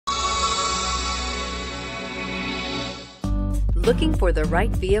Looking for the right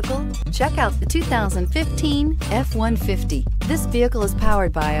vehicle? Check out the 2015 F-150. This vehicle is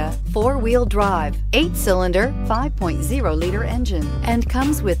powered by a 4-wheel drive, 8-cylinder, 5.0-liter engine, and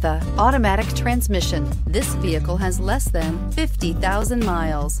comes with a automatic transmission. This vehicle has less than 50,000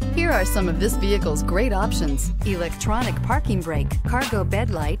 miles. Here are some of this vehicle's great options: electronic parking brake, cargo bed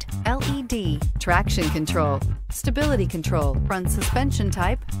light, LED, traction control, stability control, front suspension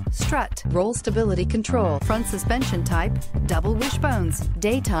type, strut, roll stability control, front suspension type, double wishbones,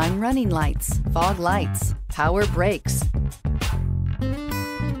 daytime running lights, fog lights, power brakes.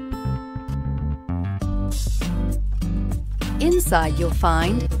 Inside you'll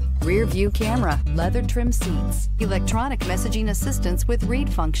find rear view camera, leather trim seats, electronic messaging assistance with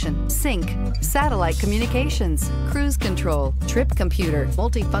read function, sync, satellite communications, cruise control, trip computer,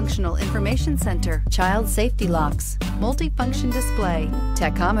 multifunctional information center, child safety locks, multifunction display,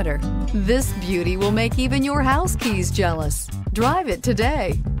 tachometer. This beauty will make even your house keys jealous. Drive it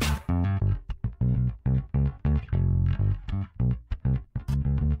today.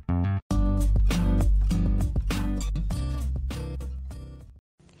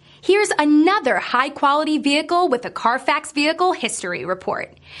 Here's another high-quality vehicle with a Carfax Vehicle History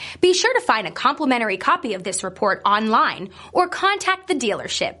Report. Be sure to find a complimentary copy of this report online or contact the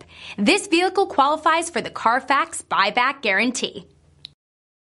dealership. This vehicle qualifies for the Carfax Buyback Guarantee.